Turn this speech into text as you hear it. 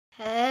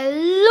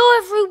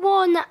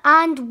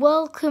and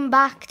welcome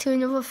back to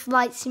another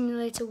Flight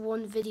Simulator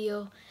 1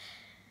 video.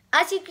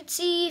 As you can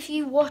see if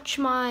you watch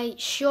my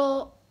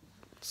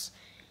shorts,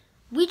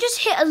 we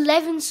just hit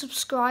 11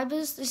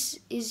 subscribers. This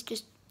is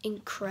just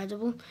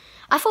incredible.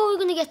 I thought we were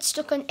going to get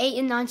stuck on 8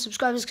 and 9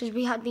 subscribers because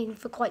we had been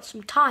for quite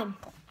some time.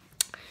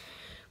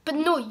 But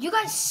no, you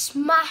guys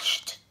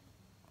smashed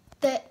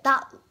that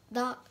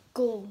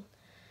goal.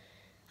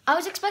 I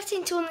was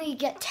expecting to only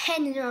get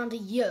 10 in around a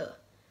year.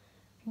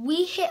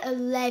 We hit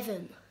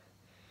 11.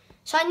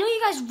 So I know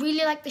you guys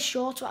really like the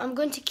shorts, but I'm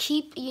going to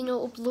keep,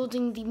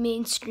 uploading the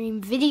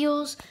mainstream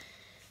videos.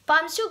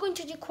 But I'm still going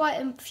to do quite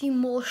a few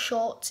more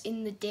shorts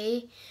in the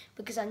day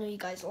because I know you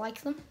guys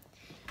like them.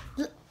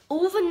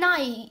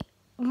 Overnight,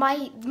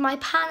 my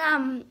Pan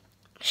Am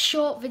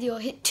short video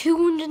hit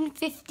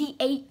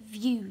 258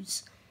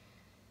 views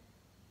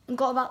and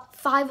got about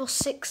 5 or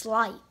 6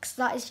 likes.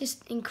 That is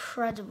just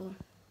incredible.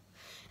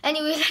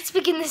 Anyway, let's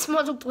begin this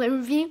model plane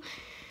review.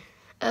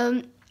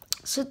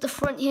 So at the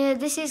front here,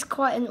 this is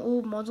quite an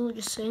old model,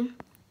 just saying.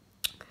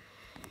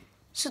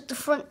 So at the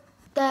front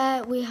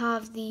there we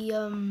have the,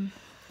 well,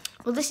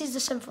 this is the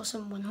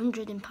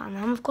 747-100 in Pan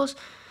Am, of course.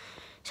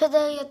 So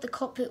there you have the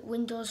cockpit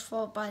windows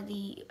followed by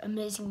the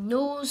amazing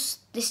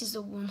nose. This is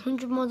the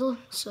 100 model,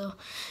 so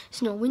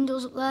there's no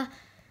windows up there.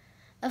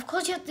 Of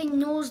course you have the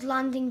nose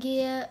landing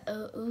gear.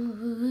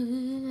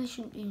 I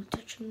shouldn't be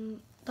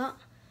touching that.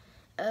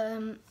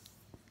 Then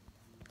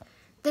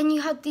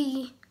you have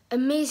the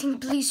amazing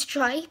blue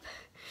stripe,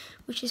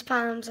 which is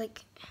Pan Am's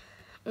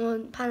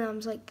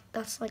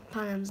that's like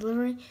Pan Am's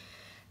livery.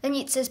 Then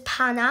it says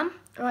Pan Am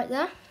right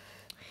there.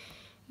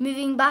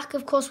 Moving back,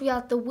 of course, we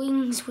have the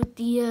wings with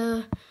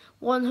the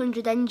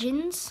 100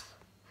 engines.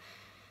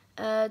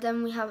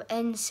 Then we have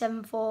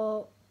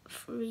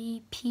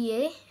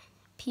N743PA.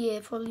 PA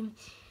probably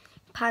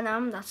Pan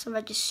Am, that's the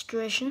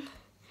registration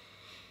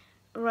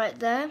right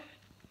there.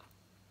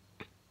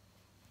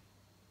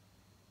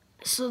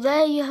 So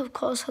there you have, of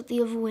course, have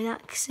the other wing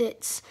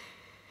exits,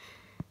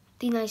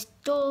 the nice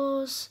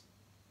doors,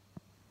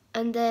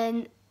 and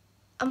then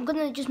I'm going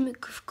to just move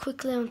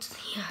quickly onto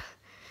the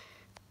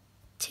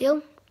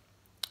tail.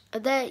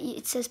 There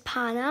it says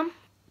Pan Am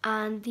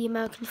and the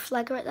American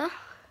flag right there.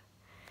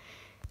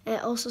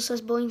 It also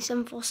says Boeing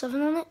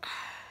 747 on it.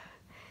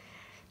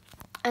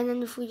 And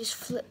then if we just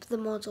flip the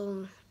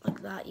model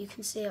like that, you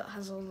can see it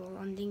has all the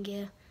landing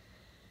gear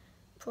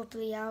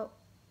properly out.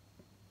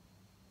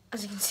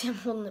 As you can see, I'm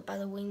holding it by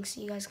the wings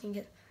so you guys can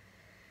get.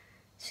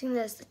 So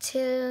there's the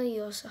tail.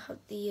 You also have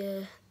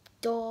the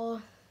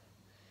door.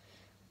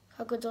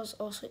 Cargo doors.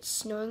 Also, it's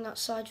snowing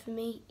outside for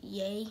me.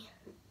 Yay!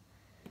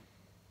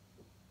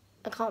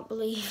 I can't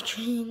believe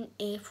during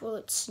April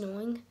it's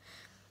snowing.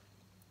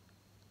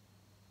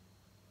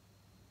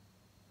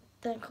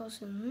 Then of course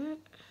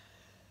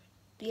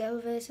the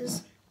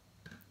elevators.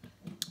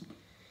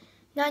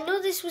 Now I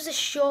know this was a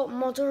short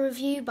model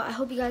review, but I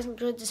hope you guys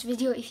enjoyed this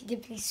video. If you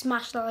did, please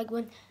smash that like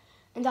button.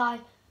 And I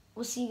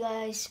will see you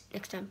guys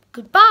next time.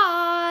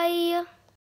 Goodbye!